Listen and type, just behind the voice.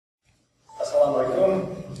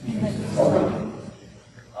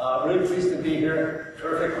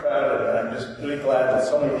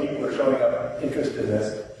so many people are showing up interested in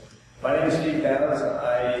this. My name is Steve Downs.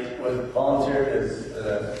 I was volunteered,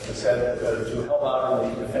 as said, to help out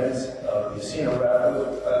in the defense of the Yassin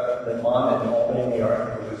Arab, the imam in Albany, New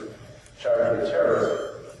York, who was charged with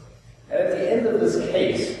terrorism. And at the end of this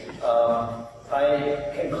case,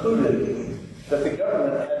 I concluded that the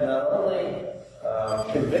government had not only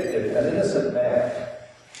convicted an innocent man,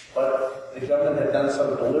 but the government had done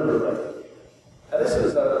so deliberately. Now this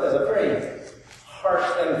is a very harsh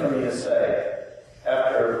thing for me to say.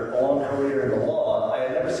 After a long career in the law, I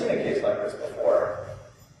had never seen a case like this before.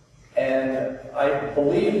 And I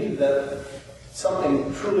believed that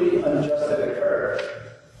something truly unjust had occurred.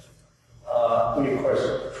 We, of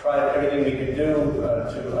course, tried everything we could do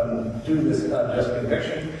to undo this unjust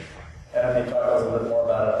conviction, and I may talk a little bit more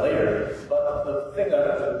about it later. But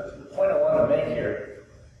the point I want to make here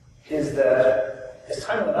is that as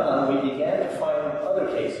time went on, we began to find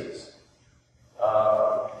other cases.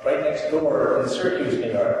 Right next door in Syracuse,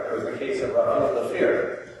 New York, there was the case of Rafael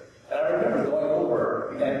Lafir. And I remember going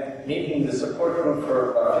over and meeting the support group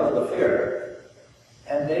for Rafael Lafir,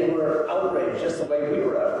 and they were outraged just the way we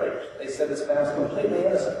were outraged. They said this man was completely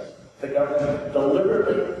innocent. The government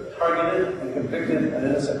deliberately targeted and convicted an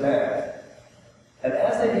innocent man. And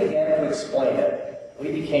as they began to explain it,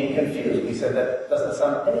 we became confused. We said, that doesn't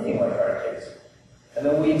sound anything like our case. And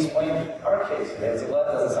then we explained our case, and they said, well,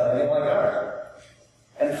 that doesn't sound anything like ours.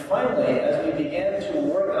 And finally, as we began to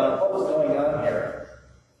work on what was going on here,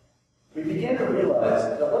 we began to realize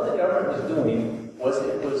that what the government was doing was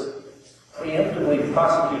it was preemptively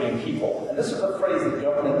prosecuting people. And this is a phrase the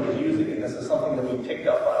government was using, and this is something that we picked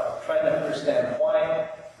up on, trying to understand why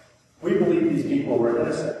we believe these people were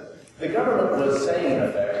innocent. The government was saying, in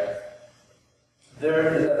effect,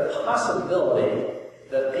 there is a possibility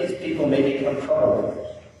that these people may become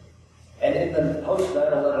troublemakers. And in the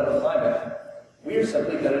post-9/11 climate, we are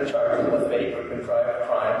simply going to charge them with fake or contrived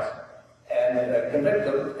crimes and convict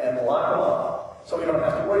them and lock them up so we don't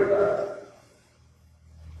have to worry about it.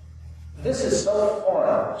 This is so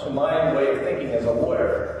foreign to my way of thinking as a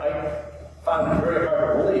lawyer, I found it very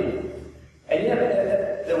hard to believe. And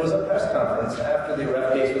yet, there was a press conference after the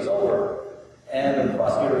arrest case was over, and the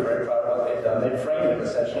prosecutor was very proud of what they'd done. They'd framed him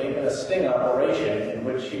essentially in a sting operation in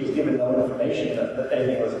which he was given no information that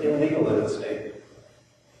anything was illegal in the state.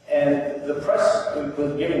 And the press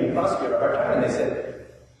was giving the prosecutor a hard time, and they said,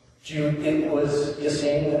 was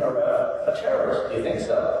Yassin a terrorist? Do you think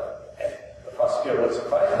so? And the prosecutor was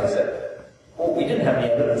surprised, and he said, well, we didn't have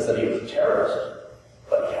any evidence that he was a terrorist,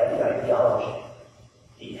 but he had the ideology.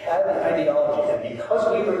 He had the ideology, and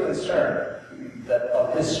because we were concerned that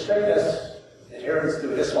of his strictness, adherence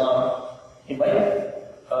to Islam, he might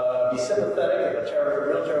be sympathetic if a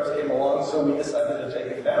real terrorist came along, so we decided to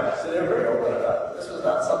take him down. So they were very open about it. This was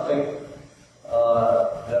not something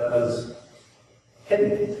that was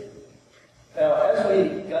hidden. Now, as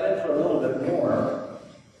we got into a little bit more,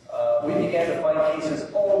 we began to find cases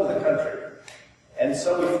all over the country. And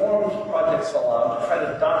so we formed Project SALAM to try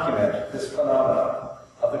to document this phenomenon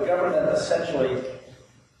of the government essentially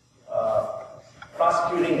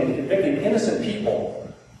prosecuting and convicting innocent people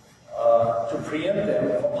to preempt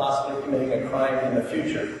them from possibly committing a crime in the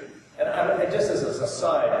future. And just as an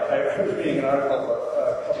aside, I was reading an article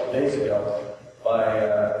a couple of days ago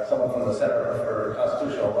by someone from the Center for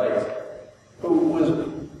Constitutional Rights who was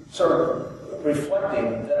sort of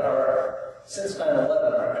reflecting that since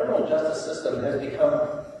 9/11, our criminal justice system has become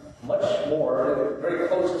much more, very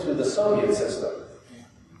close to the Soviet system.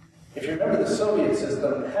 If you remember, the Soviet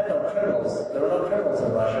system had no criminals. There were no criminals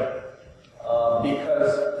in Russia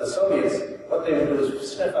because the Soviets, what they would do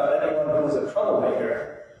is sniff out anyone who was a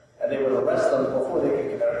troublemaker, and they would arrest them before they could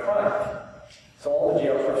commit a crime. So all the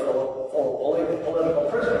jails were full of political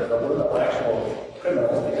prisoners. There were no actual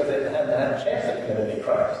criminals because they hadn't had a chance to commit any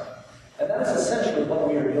crimes. And that's essentially what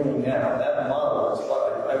we are doing now. That model is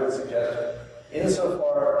what I would suggest,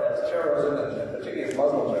 insofar as terrorism, and particularly as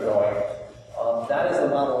Muslims are going, that is the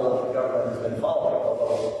model that the government has been following,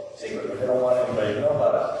 although secretly they don't want anybody to know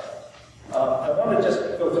about it. I want to just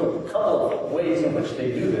go through a couple of ways in which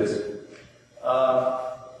they do this.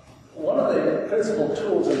 One of the principal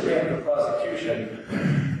tools in preemptive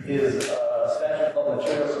prosecution is a statute called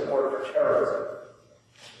material support for terrorism.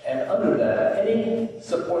 And under that, any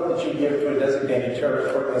support that you give to a designated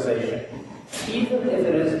terrorist organization, even if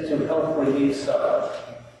it is to help relieve suffering,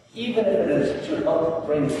 even if it is to help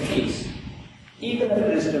bring peace, even if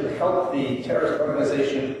it is to help the terrorist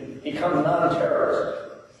organization become non-terrorist,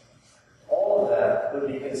 all of that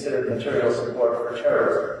would be considered material support for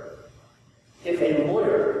terrorism. If a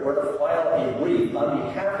lawyer were to file a brief on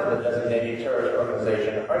behalf of the designated terrorist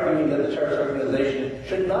organization, arguing that the terrorist organization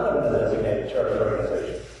should not have been a designated terrorist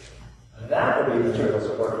organization. That would be material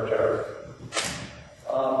support for terrorism.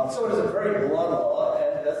 So it is a very broad law,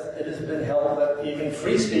 and it has been held that even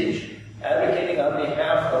free speech, advocating on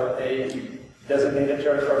behalf of a designated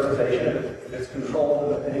terrorist organization, if it's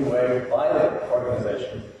controlled in any way by the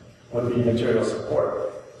organization, would be material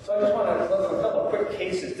support. So I just want to look at a couple of quick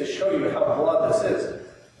cases to show you how broad this is.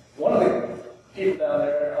 One of the people down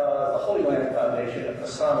there, the Holy Land Foundation,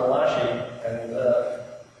 SALAM, and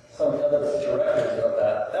some of the other directors of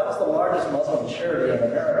that, that was the largest Muslim charity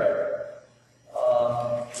in America,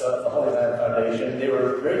 the Holy Land Foundation. They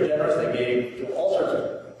were very generous. They gave to all sorts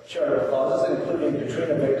of charitable causes, including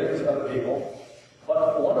Katrina victims and other people.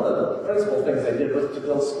 But one of the principal things they did was to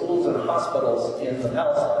build schools and hospitals in the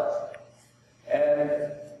Palestine. And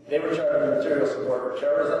they were charging material support for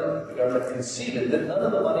terrorism. The government conceded that none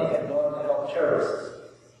of the money had gone to help terrorists.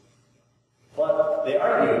 But they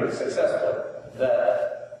argued successfully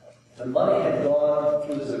that the money had gone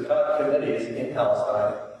through the Zakat committees in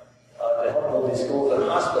Palestine to help build these schools and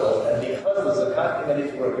hospitals. And because the Zakat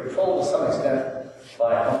committees were controlled to some extent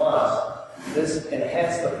by Hamas, this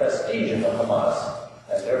enhanced the prestige of Hamas,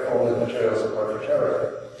 and therefore was material support for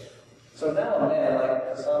terrorism. So now a man like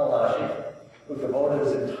Hassan al-Ashi, who devoted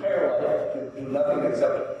his entire life to do nothing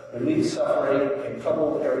except relieve suffering in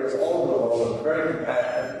troubled areas all over the world, was a very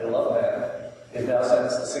compassionate, beloved man, is now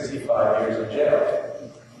sentenced to 65 years in jail.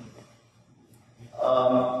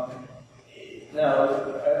 Now,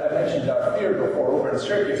 I mentioned Dr. Fear before over in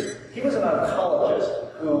Syracuse. He was an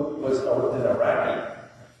oncologist who was an Iraqi,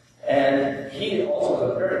 and he also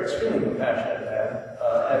was a very extremely compassionate man,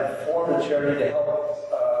 had formed a charity to help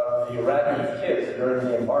the Iraqi kids during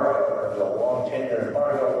the embargo, or the long 10-year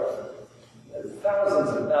embargo.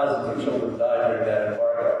 Thousands and thousands of children died during that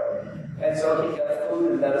embargo. And so he got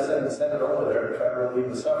food and medicine and sent it over there to try to relieve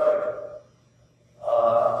the suffering.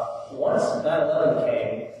 Once 9/11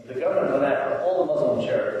 came, the government went after all the Muslim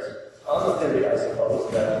charities, on the theory, I suppose,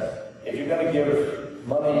 that if you're going to give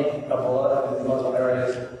money of blood in the Muslim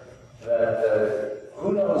areas, that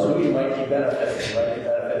who knows who you might be benefiting. You might be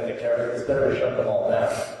benefiting the terrorists. It's better to shut them all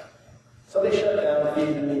down. So they shut down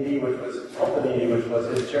Feed the Needy, which was Help the Needy, which was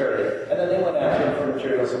his charity, and then they went after him for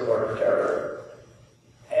material support for terrorism.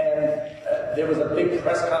 And there was a big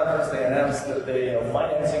press conference. They announced that the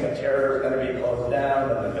financing of terror is going to be closed down,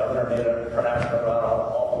 and the governor made a pronouncement about how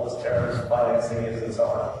awful this terrorist financing is and so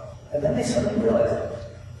on. And then they suddenly realized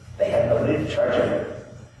they had nobody to charge him.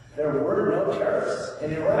 There were no terrorists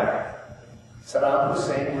in Iraq. Saddam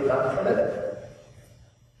Hussein would not permit it.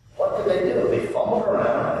 What did they do? They fumbled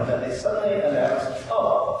around, and then they suddenly announced,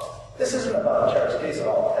 oh, this isn't about a terrorist case at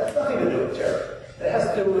all. It has nothing to do with terror. It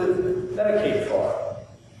has to do with Medicaid fraud.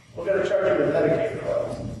 We're going to charge you with Medicaid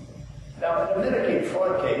fraud. Now, in a Medicaid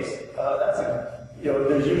fraud case,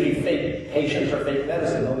 there's usually fake patients or fake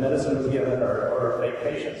medicine. No medicine was given or fake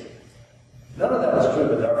patients. None of that was true in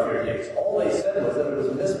the Darfur case. All they said was that it was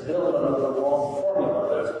misbilled under the wrong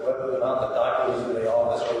formula, whether or not the doctor was in the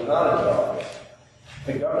office or not in the office.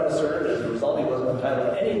 The government asserted as a result he wasn't entitled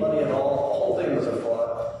to any money at all. The whole thing was a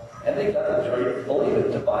fraud. And they got the jury to believe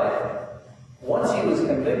it, to buy it. Once he was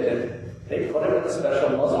convicted, they put him in a special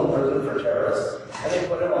Muslim prison for terrorists, and they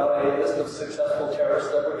put him on a list of successful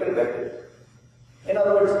terrorists that were convicted. In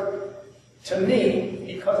other words, to me,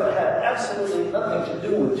 because it had absolutely nothing to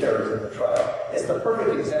do with terrorism, the trial, it's the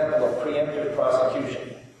perfect example of preemptive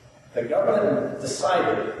prosecution. The government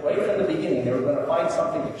decided right from the beginning they were going to find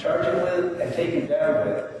something to charge him with and take him down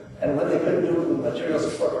with, and when they couldn't do it with material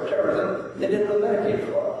support for terrorism, they did it with Medicaid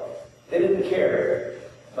fraud. They didn't care.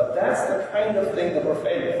 But that's the kind of thing that we're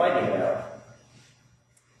fighting now.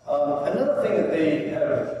 Another thing that they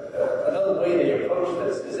have, another way they approach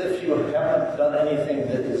this is if you haven't done anything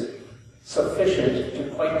that is sufficient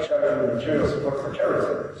to quite charge with material support for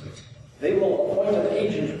terrorism, they will appoint an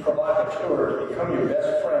agent provocateur to become your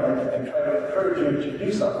best friend and try to encourage you to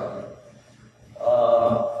do something.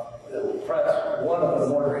 Perhaps one of the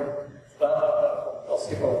more, I'll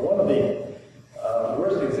skip over one of the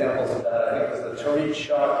worst examples of that, I think, was the Tariq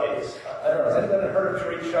Shah case. I don't know, has anybody heard of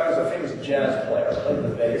Tariq Shah? He was a famous jazz player, played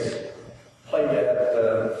the bass, played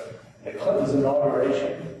at Clinton's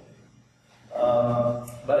inauguration.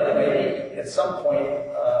 But anyway, at some point,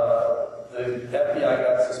 the FBI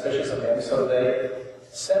got suspicious of him, so they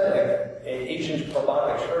sent an agent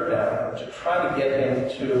provocateur down to try to get him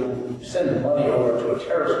to send money over to a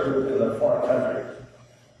terrorist group in a foreign country.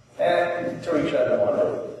 And Tariq Shah didn't want to do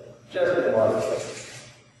it. Just didn't want to do it.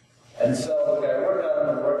 And so the guy worked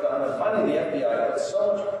on, and finally the FBI put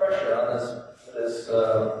so much pressure on this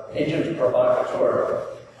agent provocateur,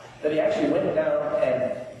 that he actually went down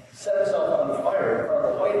and set himself on fire in front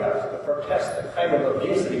of the White House to protest the kind of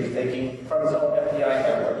abuse that he was taking from his own FBI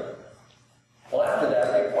handlers. Well, after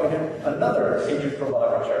that, they appointed another agent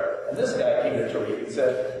provocateur. And this guy came to Tariq and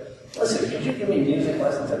said, listen, could you give me music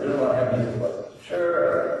lessons? I really want to have music lessons. Sure,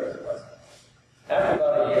 I'll have music lessons. After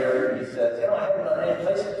about a year, he says, I haven't got any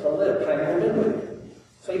place to live. Can I move in with you?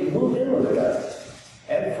 So he moved in with the guy.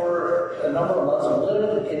 And for a number of months,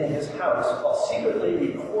 lived in his house while secretly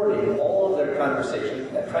recording all of their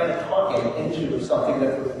conversations and trying to talk him into something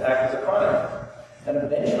that would act as a crime. And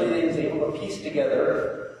eventually, he was able to piece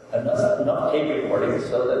together enough tape recordings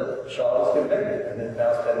so that Shaw was convicted, and then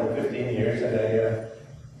now spending 15 years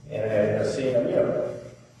in a CMU.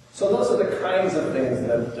 So those are the kinds of things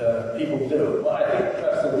that people do. Well, I think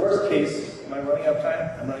perhaps the worst case. Am I running out of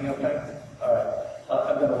time? I'm running out of time. All right,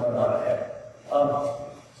 I'm going to run on ahead.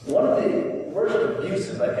 One of the worst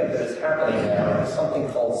abuses I think that is happening now is something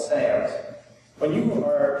called SAMs. When you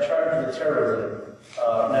are charged with terrorism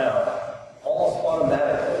now, almost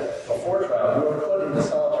automatically, before trial, you are put into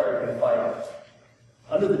solitary confinement.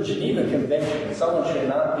 Under the Geneva Convention, someone should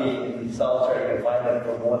not be in solitary confinement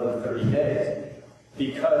for more than 30 days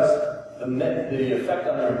because the effect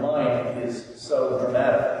on your mind is so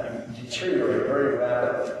dramatic. You deteriorate very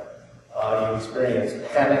rapidly. You experience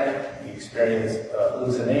panic, you experience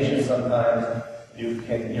hallucinations sometimes,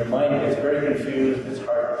 your mind gets very confused, it's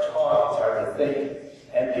hard to talk, it's hard to think,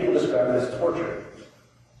 and people describe it as torture.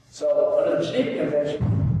 So under the Geneva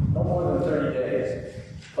Convention, no more than 30 days.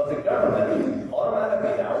 But the government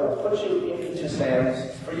automatically now will put you into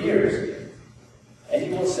SAMs for years. And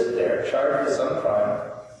you will sit there charged with some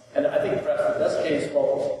crime. And I think perhaps the best case,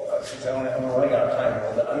 since I'm running out of time a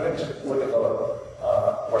little bit, I'm going to just look at the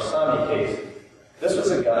Warsami case. This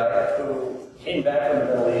was a guy who came back from the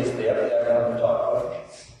Middle East. The FBI wanted to talk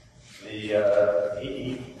to him.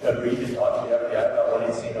 He agreed to talk to the FBI about what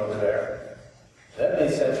he'd seen over there. Then they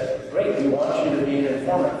said, great, we want you to be an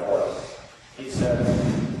informant for us. He said,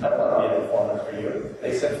 I don't want to be an informant for you.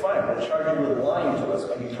 They said, fine, we'll charge you with lying to us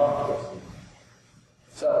when you talk to us.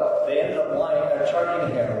 So they ended up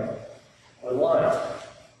charging him with lying.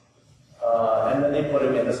 And then they put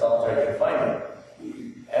him into solitary confinement.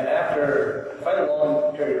 And after quite a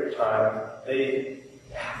long period of time, they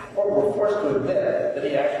were forced to admit that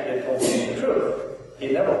he actually had told them the truth.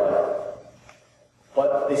 He never lied.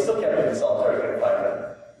 But they still kept him in solitary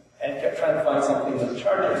confinement and kept trying to find something to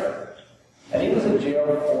charge him. And he was in jail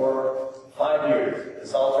for 5 years in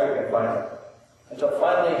solitary confinement until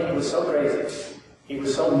finally he was so crazy, he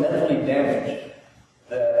was so mentally damaged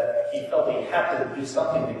that he felt he had to do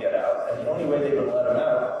something to get out. And the only way they would let him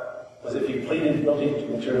out was if he pleaded guilty to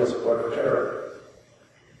material support for terrorism.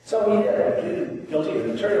 So he did. He pleaded guilty to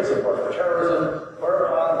material support for terrorism,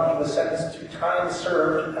 whereupon he was sentenced to time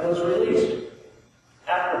served and was released.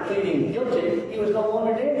 After pleading guilty, he was no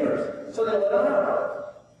longer dangerous, so they let him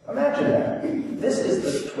out. Imagine that. This is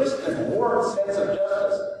the twisted, warped sense of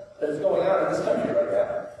justice that is going on in this country right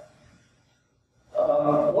now.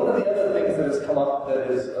 One of the other things that has come up that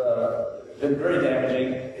has been very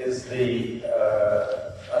damaging is the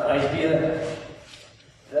idea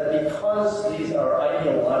that because these are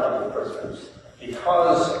ideological prisoners,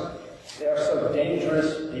 because they are so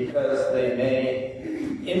dangerous, because they may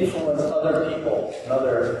influence other people and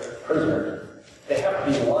other prisoners, they have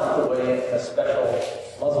to be locked away in a special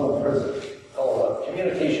Muslim prison called a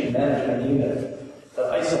communication management unit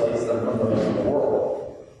that isolates them from the rest of the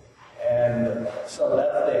world. And so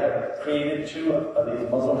that they have created two of these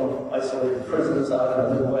Muslim isolated prisons out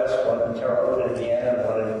in the Midwest, one in Terre Haute, Indiana, and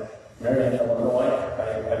one in Marion, Illinois.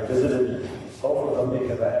 I visited both of them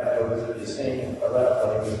because I had to go visit Hussein Aref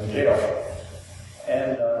when he was in jail.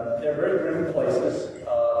 And they're very grim places.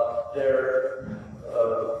 Their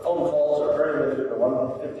phone calls are very limited to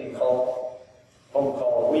 150 phone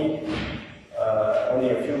call a week. Only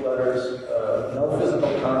a few letters, no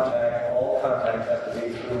physical contact. All contact has to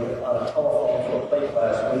be through on a telephone through a plate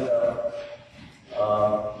glass window.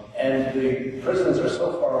 And the prisons are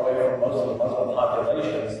so far away from most of the Muslim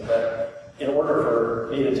populations that in order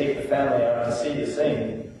for me to take the family out to see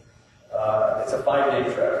Hussein, it's a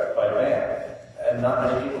 5-day trip by van. And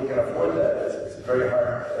not many people can afford that. It's a very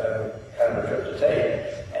hard kind of a trip to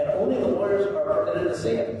take. And only the lawyers are permitted to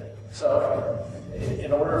see him. So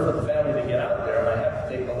in order for the family to get out there, I have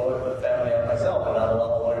to take the family out myself, and not a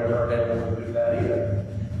lot of lawyers are available to do that either.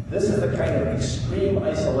 This is the kind of extreme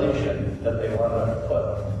isolation that they want to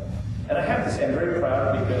put. And I have to say I'm very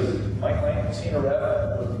proud because my client, Hussein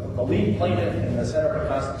Aref, was the lead plaintiff in the Center for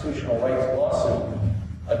Constitutional Rights lawsuit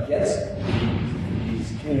against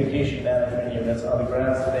these communication management units on the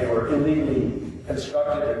grounds that they were illegally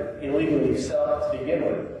constructed and illegally set up to begin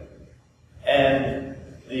with. And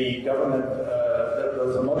the government, there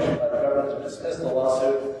was a motion by the government to dismiss the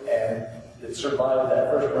lawsuit, and it survived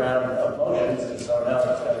that first round of motions, and so now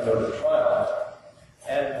it's going to go to trial.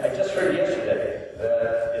 And I just heard yesterday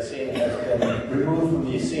that the scene has been removed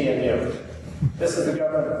from the CMU. This is the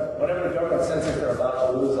government. Whenever the government senses they're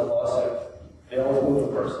about to lose a lawsuit, they always move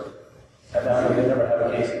the person. And now they never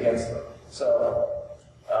have a case against them. So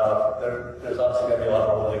there's obviously going to be a lot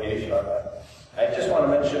more litigation on that. I just want to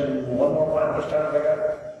mention one more point. How much time have I got?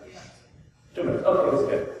 2 minutes. Okay, that's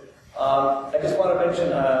good. I just want to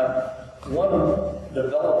mention one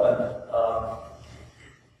development.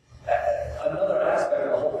 Another aspect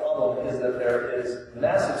of the whole problem is that there is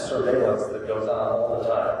massive surveillance that goes on all the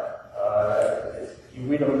time.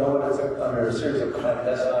 We don't know it is under a series of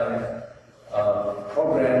clandestine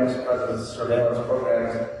programs, president's surveillance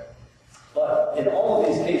programs. But in all of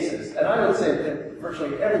these cases, and I would say that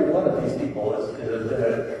virtually every one of these people is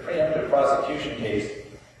a preemptive prosecution case.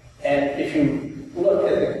 And if you look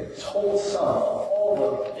at the total sum of all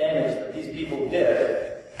the damage that these people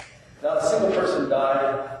did, not a single person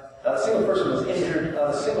died, not a single person was injured,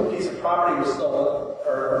 not a single piece of property was stolen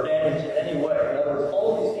or damaged in any way. In other words,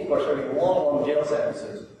 all of these people are serving long, long jail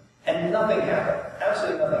sentences, and nothing happened.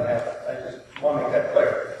 Absolutely nothing happened. I just want to make that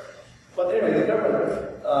clear. But anyway, the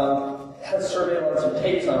government has surveillance and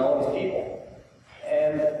tapes on all these people.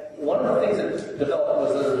 And one of the things that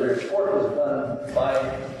developed was that a report was done by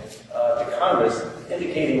to Congress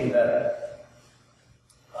indicating that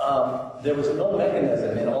there was no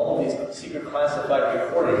mechanism in all of these secret classified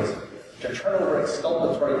recordings to turn over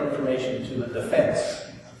exculpatory information to the defense.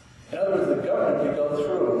 In other words, the government could go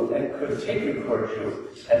through and could tape record you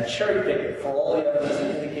and cherry pick it for all the evidence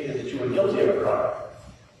that indicated that you were guilty of a crime.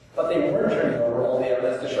 But they weren't turning over all the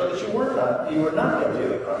evidence to show that you were not guilty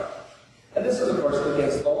of a crime. And this is, of course,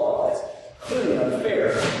 against the law. It's clearly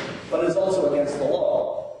unfair, but it's also against the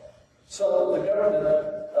law. So the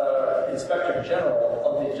government Inspector General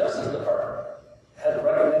of the Justice Department has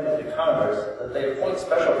recommended to Congress that they appoint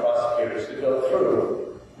special prosecutors to go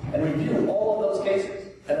through and review all of those cases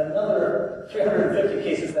and another 350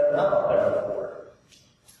 cases that are not out there on the board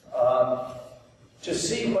to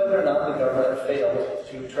see whether or not the government failed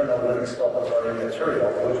to turn over exculpatory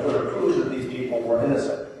material which would prove that these people were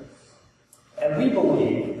innocent. And we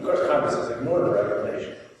believe, of course Congress has ignored the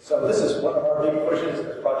recommendation, so this is one of our big pushes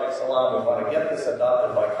as Project SALAM. We want to get this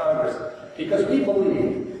adopted by Congress because we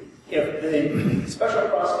believe if the special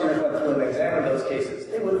prosecutors went through and examined those cases,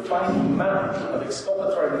 they would find mountains of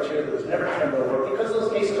exculpatory material that was never turned over because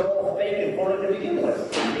those cases are all fake and phony to begin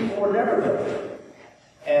with. People were never guilty.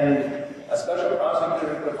 And a special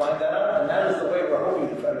prosecutor could find that out, and that is the way we're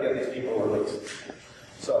hoping to try to get these people released.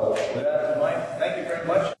 So with that in mind, thank you very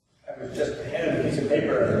much. I was just handed a piece of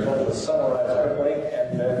paper and told to summarize quickly,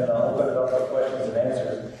 and then I'll open it up for questions and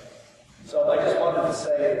answers. So I just wanted to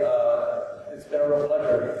say it's been a real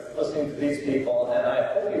pleasure listening to these people, and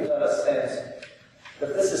I hope you've got a sense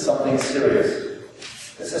that this is something serious.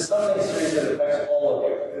 This is something serious that affects all of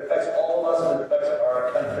you. It affects all of us, and it affects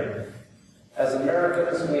our country. As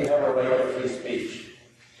Americans, we have a right to free speech.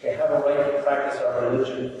 We have a right to practice our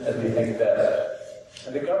religion as we think best.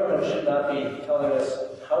 And the government should not be telling us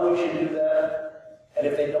how we should do that. And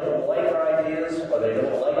if they don't like our ideas, or they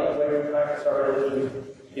don't like the way we practice our religion,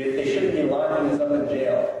 they shouldn't be locking us up in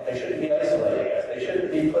jail. They shouldn't be isolating us. They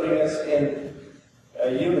shouldn't be putting us in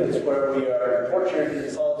units where we are tortured in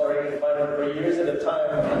solitary confinement for years at a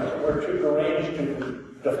time until we're too deranged to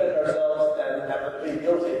defend ourselves and have to plead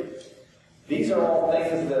guilty. These are all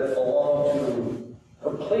things that belong to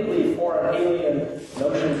completely foreign, alien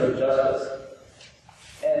notions of justice.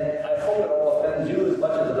 And I hope it all offends you as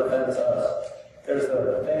much as it offends us. There's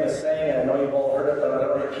the famous saying, and I know you've all heard it, but I'm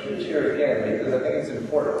going to repeat it here again because I think it's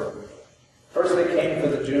important. First they came for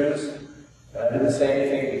the Jews, and I didn't say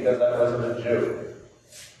anything because I wasn't a Jew.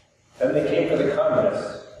 Then they came for the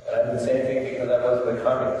communists, and I didn't say anything because I wasn't a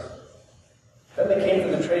communist. Then they came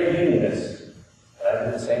for the trade unionists, and I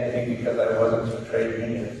didn't say anything because I wasn't a trade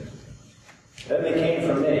unionist. Then they came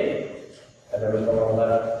for me, and there was no one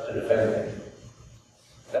left to defend me.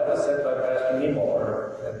 That was said by Pastor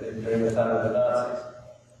Niemöller during the time of the Nazis.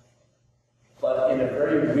 But in a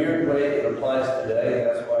very weird way, it applies today.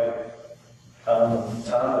 That's why,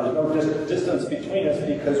 Tom, there's no distance between us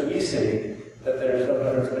because we see that there's no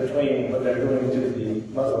difference between what they're doing to the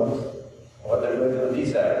Muslims and what they're doing to the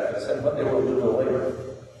peace activists and what they will do to labor.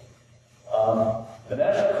 The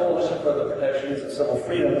National Coalition for the Protection of Civil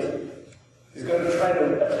Freedoms He's going to try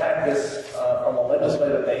to attack this from a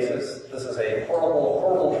legislative basis. This is a horrible,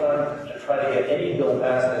 horrible time to try to get any bill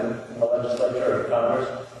passed in the legislature or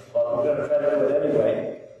Congress, but we're going to try to do it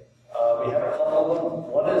anyway. We have a couple of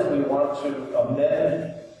them. One is we want to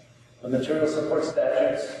amend the material support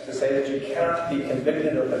statutes to say that you cannot be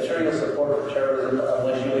convicted of material support for terrorism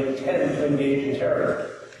unless you intend to engage in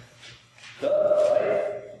terrorism. Duh,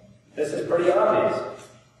 right? This is pretty obvious.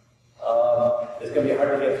 It's going to be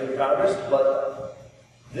hard to get through Congress, but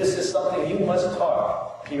this is something you must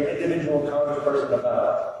talk to your individual congressperson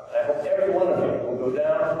about. I hope every one of you will go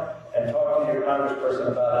down and talk to your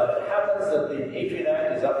congressperson about it. It happens that the Patriot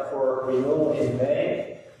Act is up for renewal in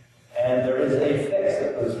May, and there is a fix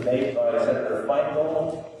that was made by Senator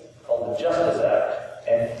Feingold called the Justice Act.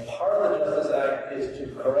 And part of the Justice Act is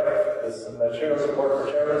to correct this material support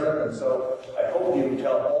for terrorism, and so I hope you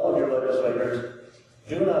tell all of your legislators,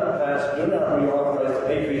 do not reauthorize the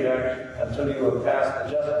Patriot Act until you have passed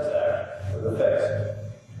the Justice Act with a fix.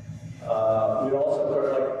 We'd also, of course,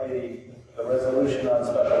 like the resolution on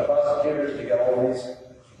special prosecutors to get all these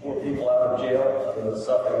poor people out of jail for the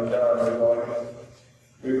suffering that they're undergoing.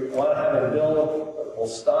 We want to have a bill that will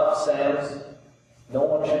stop SAMs. No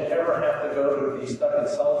one should ever have to go to be stuck in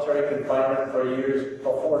solitary confinement for years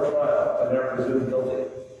before trial when they're presumed guilty.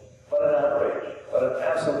 What an outrage. What an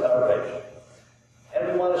absolute outrage.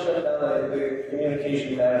 And we want to shut down the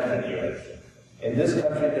communication management unit. In this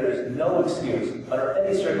country, there is no excuse under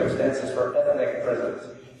any circumstances for ethnic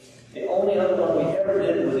prisons. The only other one we ever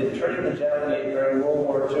did was interning the Japanese during World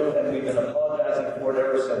War II, and we've been apologizing for it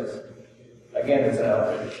ever since. Again, it's an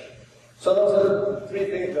outrage. So those are the three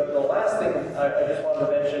things. The last thing I just wanted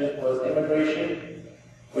to mention was immigration.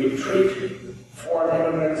 We treat foreign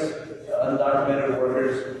immigrants, undocumented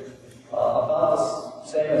workers, about the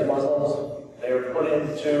same as Muslims. They were put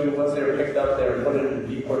into, once they were picked up, they were put into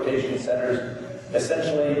deportation centers,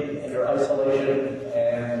 essentially under isolation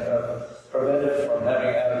and prevented from having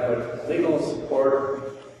adequate legal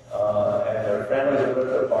support, and their families are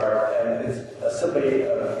ripped apart, and it's simply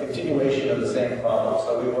a continuation of the same problem.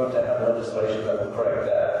 So we want to have legislation that will correct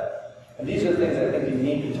that. And these are things I think you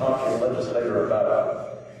need to talk to your legislator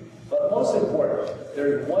about. But most important,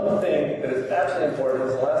 there's one thing that is absolutely important.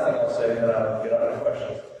 It's the last thing I'll say, and then I'll get on to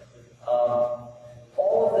questions.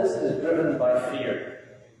 All of this is driven by fear.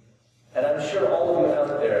 And I'm sure all of you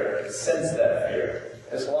out there sense that fear.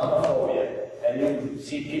 Islamophobia. And you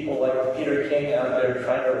see people like Peter King out there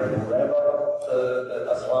trying to rev up the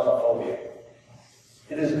Islamophobia.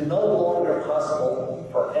 It is no longer possible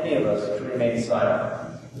for any of us to remain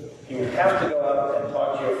silent. You have to go out and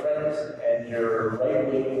talk to your friends and your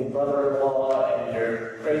right-wing brother-in-law and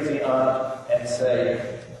your crazy aunt and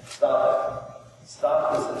say, stop it.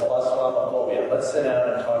 Stop this Islamophobia. Let's sit down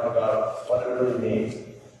and talk about what it really means.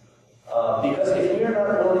 Because if we are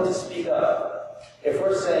not willing to speak up, if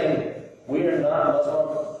we're saying we are not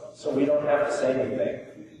Muslim, so we don't have to say anything,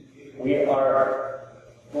 we are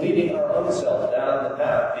leading our own selves down the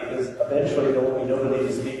path, because eventually there will be nobody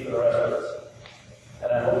to speak for the rest of us.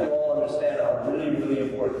 And I hope you all understand how really, really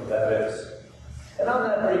important that is. And on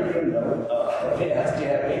that very good note, let me ask, do you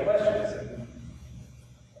have any questions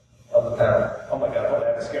of the panel? Oh my God, I hope I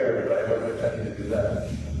haven't scared everybody. I wasn't intending to do that.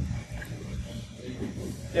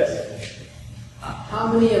 Yes? How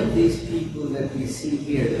many of these people that we see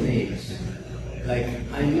here, the names, like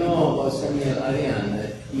I know about Samuel Arian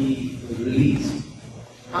that he was released.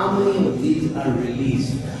 How many of these are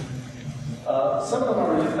released? Some of them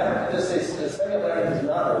are released. I have to just say Samuel Arian is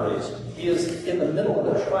not released. He is in the middle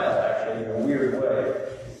of a trial, actually, in a weird way.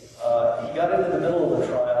 He got into the middle of the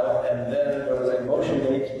trial, and then there was a motion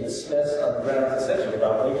made to dismiss on the grounds essentially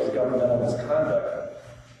about legal governmental misconduct.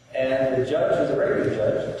 And the judge, who's a very good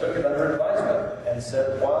judge, took it under advisement and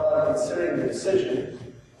said, while I'm considering the decision,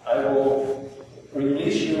 I will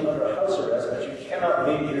release you under house arrest, but you cannot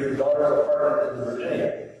leave your daughter's apartment in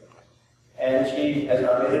Virginia. And she has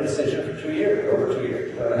not made a decision for 2 years, over 2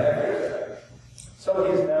 years, 2.5 years.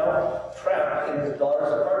 So he's now trapped in his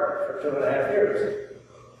daughter's apartment for 2.5 years.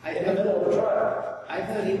 In the middle of a trial. I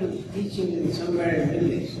thought he was teaching in somewhere in the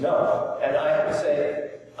Middle East. No, and I have to say,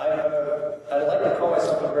 I'd like to call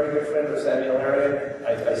myself a very good friend of Samuel Arian.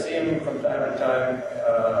 I see him from time to time.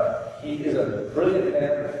 He is a brilliant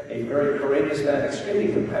man, a very courageous man,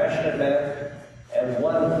 extremely compassionate man, and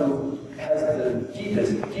one who has the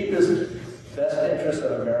deepest, best interest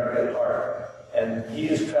of America at heart. And he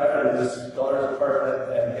is trapped in his daughter's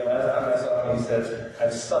apartment, and the last time I saw him, he says,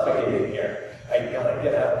 I'm suffocating here. I gotta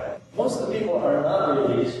get out. Most of the people are not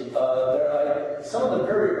released. Some of the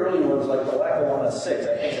very early ones, like the Lackawanna 6,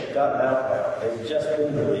 I think have gotten out now. They've just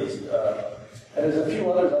been released. And And there's a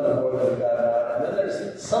few others on the board that have gotten out. And then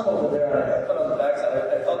there's some over there, and I put on the backside,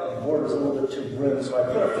 I thought the board was a little bit too grim, so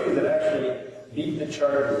I put a few that actually beat the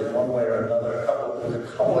charges in one way or another. There's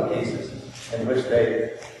a couple of cases in which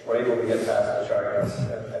they were able to get past the charges,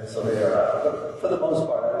 and so they are out. But for the most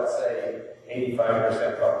part, I would say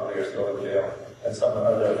 85% probably are still in jail, and some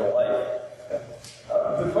are there for life.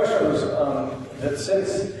 The question was that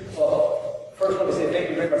since, well, first let me say thank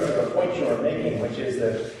you very much for the point you were making, which is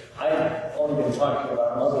that I've only been talking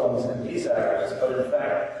about Muslims and peace activists, but in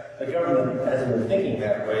fact, the government hasn't been thinking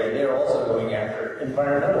that way. They're also going after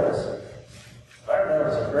environmentalists.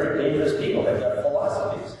 Environmentalists are very dangerous people. They've got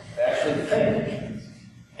philosophies. They actually think.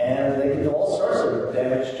 And they can do all sorts of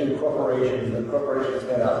damage to corporations that corporations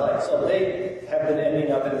may not like. So they have been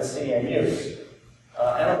ending up in the CMUs.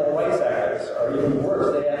 Animal rights activists are even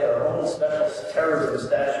worse. They have their own special terrorism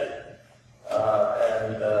statute.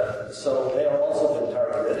 So they are also been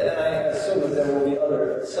targeted. And I assume that there will be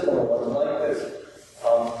other similar ones like this.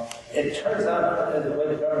 It turns out, the way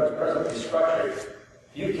the government is presently structured,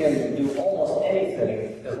 you can do almost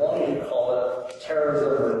anything as long as you call it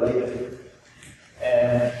terrorism-related.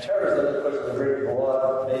 And terrorism, of course, is a very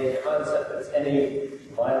broad, vague concept. It's any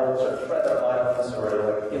violence or threat of violence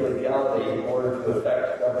or illegality in order to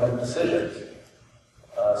affect government decisions.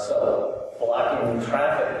 So blocking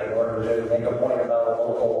traffic in order to make a point about a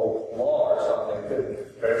local law or something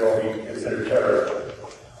could very well be considered terrorism.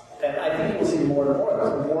 And I think we'll see more and more.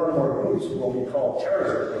 There's more and more groups will be called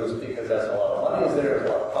terrorism groups because there's a lot of money there, there's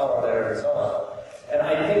a lot of power there, and so on. And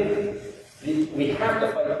I think we have to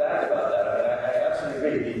fight back about that. I mean, I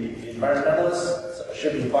absolutely agree. The environmentalists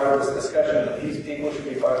should be part of this discussion. The peace people should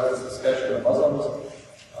be part of this discussion. The Muslims,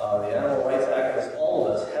 the animal rights activists, all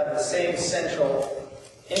of us have the same central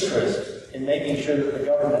interest in making sure that the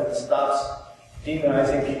government stops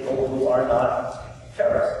demonizing people who are not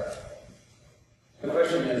terrorists. The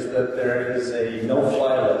question is that there is a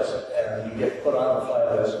no-fly list, and you get put on the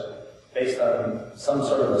fly list based on some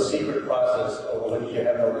sort of a secret process over which you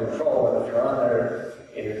have no control, and if you're on there,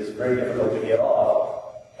 it is very difficult to get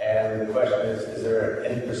off. And the question is there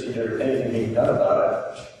any procedure, anything being done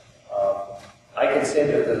about it? I can say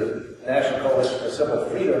that the National Coalition for Civil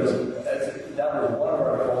Freedoms, that was one of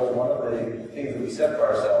our goals, one of the things that we set for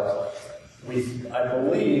ourselves. I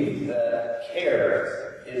believe that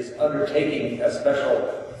CARE is undertaking a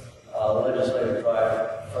special legislative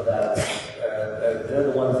drive for that.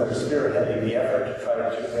 They're the ones that are spearheading the effort to try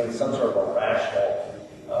to bring some sort of a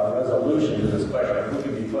rational resolution to this question of who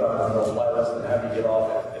can be put on the no-fly list and how do you get off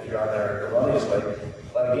it if you're on there erroneously.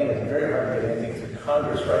 But again, it's very hard to get anything through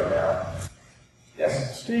Congress right now.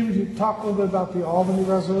 Yes? Steve, would you talk a little bit about the Albany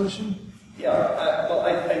resolution? Yeah, well,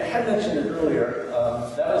 I had mentioned it earlier.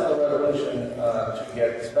 That was the resolution to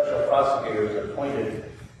get special prosecutors appointed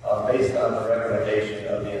based on the recommendation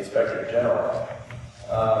of the Inspector General.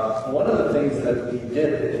 One of the things that we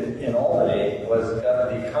did in Albany was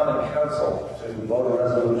got the Common Council to vote a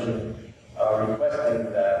resolution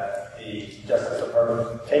requesting that the Justice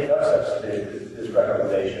Department take up such this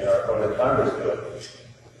recommendation or the Congress do it.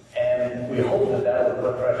 And we hope that that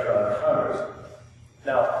will put pressure on Congress.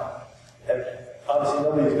 Now, obviously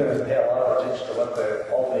nobody's going to pay a lot of attention to what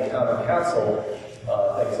the Albany Common Council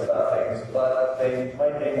thinks about things, but they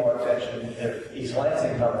might pay more attention if East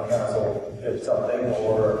Lansing Common Council did something,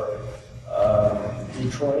 or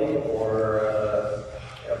Detroit, or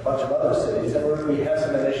a bunch of other cities. And we have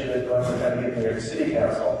some initiatives going to try to get New York City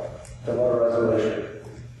Council to vote a resolution.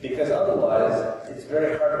 Because otherwise, it's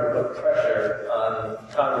very hard to put pressure on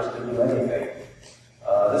Congress to do anything.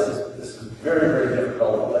 This is very, very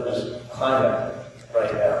difficult legislative climate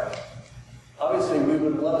right now. Obviously, we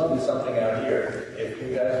would love to do something out here. If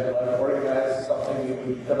you guys would like to organize something,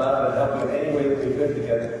 we would come out and help you in any way that we could to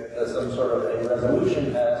get some sort of a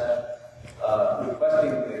resolution passed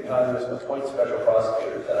requesting that Congress appoint special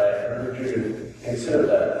prosecutors. And I urge you to consider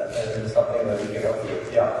that as something that we can help you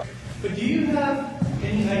with. Yeah. But do you have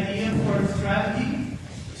any idea for a strategy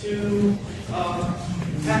to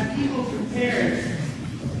have people prepared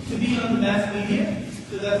to be on the mass media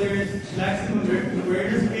so that there is maximum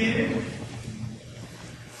awareness created?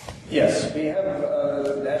 Yes, we have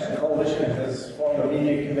the National Coalition has formed a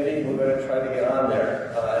media committee. We're going to try to get on there.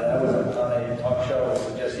 And I was on a talk show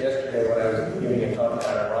just yesterday when I was giving a talk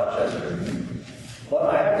down in Rochester.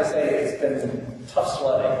 But I have to say it's been tough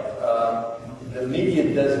sledding. The media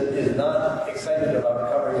is not excited about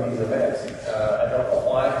covering these events. I don't know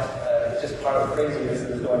why. It's just part of the craziness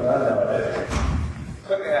that is going on nowadays.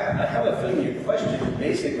 Quickly, I have a feeling your question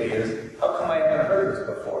basically is, how come I haven't heard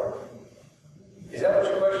this before? Is that what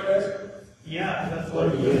your question is? Yeah, that's what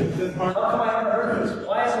it is. How come I haven't heard this?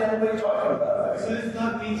 Why isn't anybody talking about So it's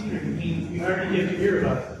not mainstream. I mean, we hardly get to hear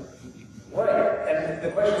about it. Right, and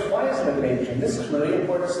the question is, why isn't it mainstream? This is really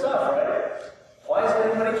important stuff, right? Why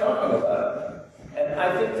isn't anybody talking about it? And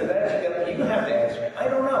I think to that, you have to answer it. I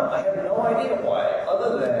don't know. I have no idea why,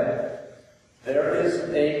 other than there is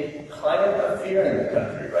a climate of fear in the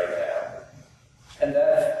country right now. And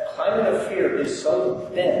that climate of fear is so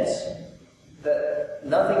dense that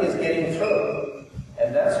nothing is getting through.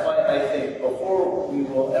 And that's why I think before we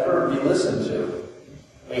will ever be listened to,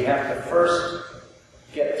 we have to first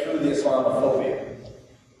get through the Islamophobia.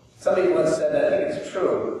 Somebody once said, and I think it's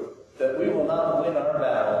true, that we will not win our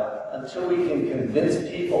battle until we can convince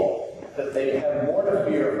people that they have more to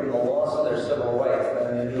fear from the loss of their civil rights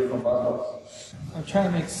than they do from Muslims. I'm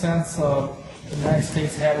trying to make sense of the United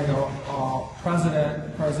States having a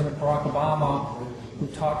President Barack Obama, who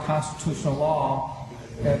taught constitutional law,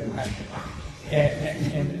 and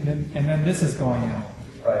then this is going on.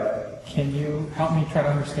 Right. Can you help me try to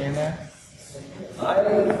understand that? I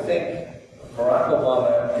think Barack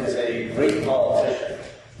Obama is a great politician.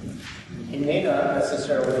 He may not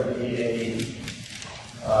necessarily be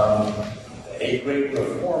a great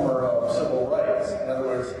reformer of civil rights. In other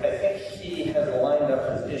words, I think he has lined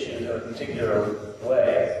up his issues in a particular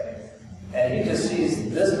way, and he just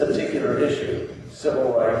sees this particular issue,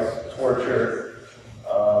 civil rights, torture,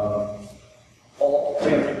 all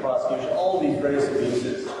preemptive prosecution, all of these various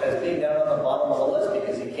abuses, as being down on the bottom of the list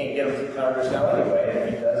because he can't get them through Congress now anyway, and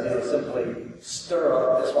if he does, it'll simply stir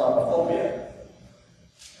up Islamophobia.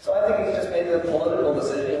 So I think he's just made the political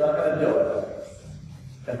decision he's not going to do it.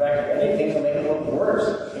 In fact, if anything, he'll make it look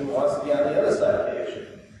worse. He wants to be on the other side of the issue.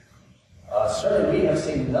 Certainly, we have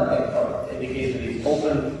seen nothing from him indicate that he's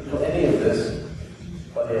open to any of this,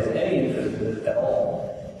 but he has any interest in it at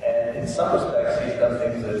all. And in some respects, he's done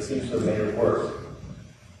things that seems to have made it worse.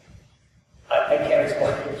 I can't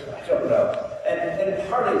explain it. I don't know. And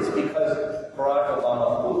partly it's because Barack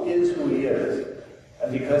Obama, who is who he is,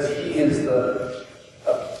 and because he is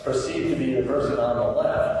perceived to be the person on the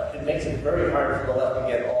left, it makes it very hard for the left to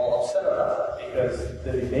get all upset about it, because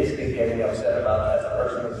they're basically getting upset about it as a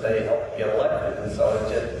person that they helped get elected, and so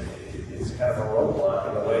it's kind of a roadblock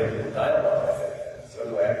in the way of the dialogue, I think. That's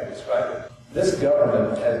the way I can describe it. This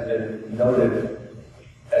government has been noted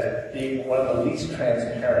as being one of the least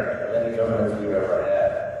transparent of any governments we've ever had.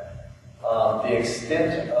 The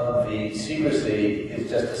extent of the secrecy is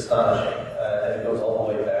just astonishing, and it goes all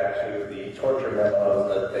the way back to the torture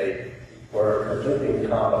memos that they were completely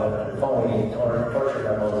incompetent and phony torture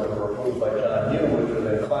memos that were approved by John Yoo, which were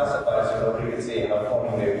then classified so nobody could see how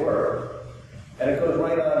phony they were. And it goes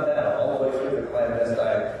right on down, all the way through the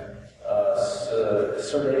clandestine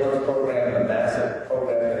surveillance program, the massive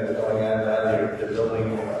program that is going on now. They're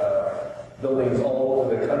building buildings all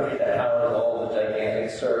over the country to house all the gigantic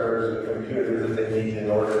servers and computers that they need in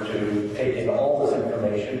order to take in all this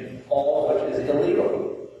information, all of which is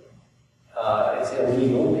illegal. It's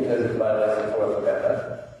illegal because it violates the Fourth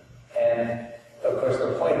Amendment. And, of course,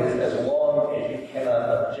 the point is, as long as you cannot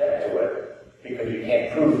object to it, because you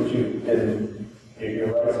can't prove that your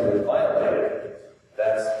rights have been violated,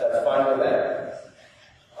 that's fine with that.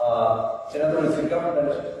 In other words, the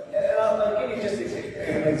government, and I'll give you just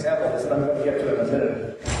an example of this, and I'm going to get to it in a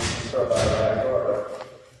minute, sort of out of the back door,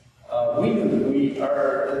 but we knew that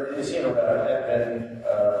the casino route had been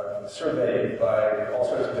surveyed by all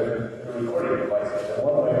sorts of different recording devices, and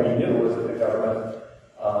one way we knew was that the government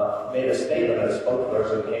made a statement, a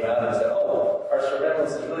spokesperson came out and said, oh, our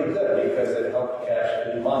surveillance is really good because it helped catch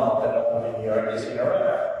the imam up and open in New York casino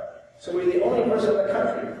route. So we're the only person in the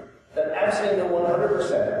country that absolutely knew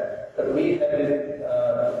 100% that we had been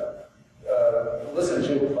listened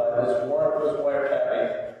to by this warrantless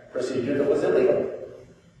wiretapping procedure that was illegal.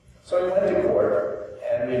 So we went to court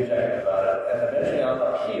and we objected about it, and eventually on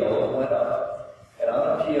appeal it went up. And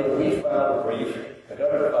on appeal we filed a brief, the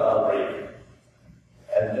government filed a brief,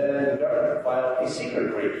 and then the government filed a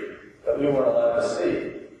secret brief that we weren't allowed to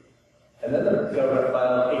see. And then the government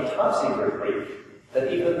filed a top secret brief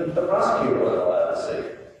that even the prosecutor wasn't allowed to see.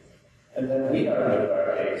 And then we argued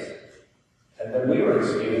our case. And then we were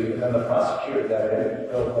excused, and then the prosecutor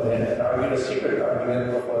went in and argued a secret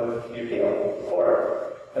argument before the appeal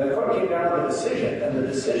court. And the court came down with a decision, and the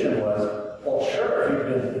decision was, well, sure, if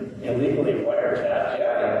you've been illegally wiretapped,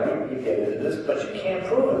 yeah, we get into this, but you can't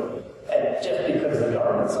prove it. And just because the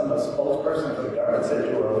government, some spokesperson for the government said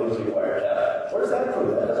you were illegally wiretapped, what does that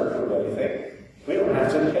prove? That doesn't prove anything. We don't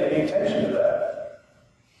have to pay any attention to that.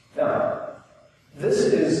 Now, this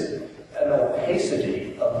is an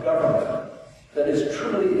opacity of government that is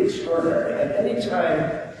truly extraordinary. And any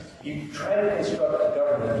time you try to construct a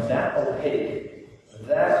government that opaque,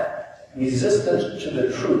 that resistance to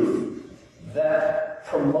the truth, that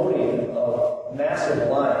promoting of massive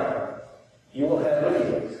lying, you will have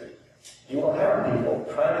WikiLeaks. You will have people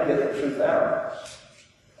trying to get the truth out.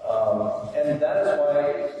 And that is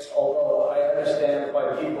why, although I understand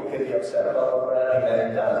why people can be upset about what Bradley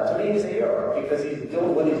Manning does, to me he's a hero, because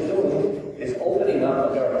what he's doing is opening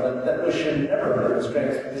up a government that should never have been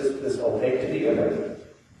this opaque to begin with.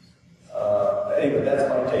 Anyway, that's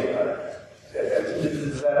my take on it.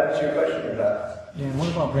 Does that answer your question or not? Yeah, and what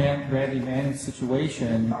about Bradley Manning's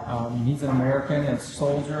situation? He's an American, a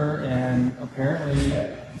soldier, and apparently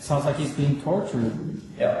it sounds like he's being tortured.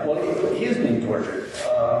 Yeah, well, he is being tortured.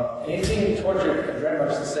 And he's being tortured very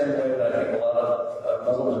much the same way that I think a lot of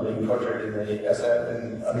Muslims are being tortured in the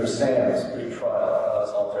SF under Sam's retrial,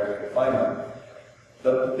 solitary confinement.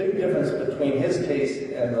 The big difference between his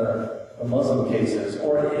case and the Muslim cases,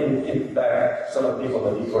 or in fact some of the people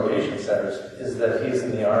in the deportation centers, is that he's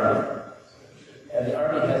in the army. And the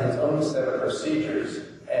Army has its own set of procedures,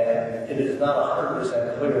 and it is not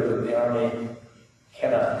 100% clear that the Army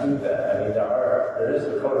cannot do that. I mean, there is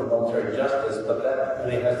a code of military justice, but that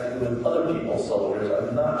really has to do with other people's soldiers.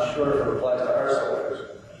 I'm not sure if it applies to our soldiers.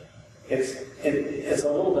 It's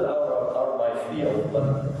a little bit out of my field, but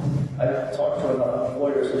I've talked to enough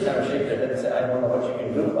lawyers who kind of shake their head and say, I don't know what you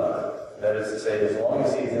can do about it. That is to say, as long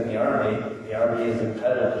as he's in the Army is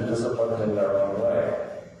entitled to discipline him in their own way.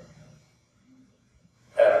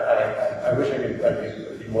 I wish I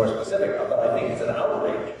could be more specific, but I think it's an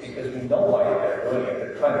outrage because we know why they're doing it.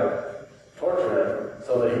 They're trying to torture him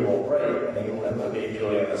so that he will break and he will implicate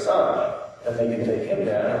Julian Assange. And they can take him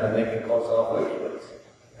down and then they can close off WikiLeaks.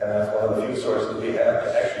 And that's one of the few sources we have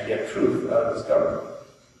to actually get truth out of this government.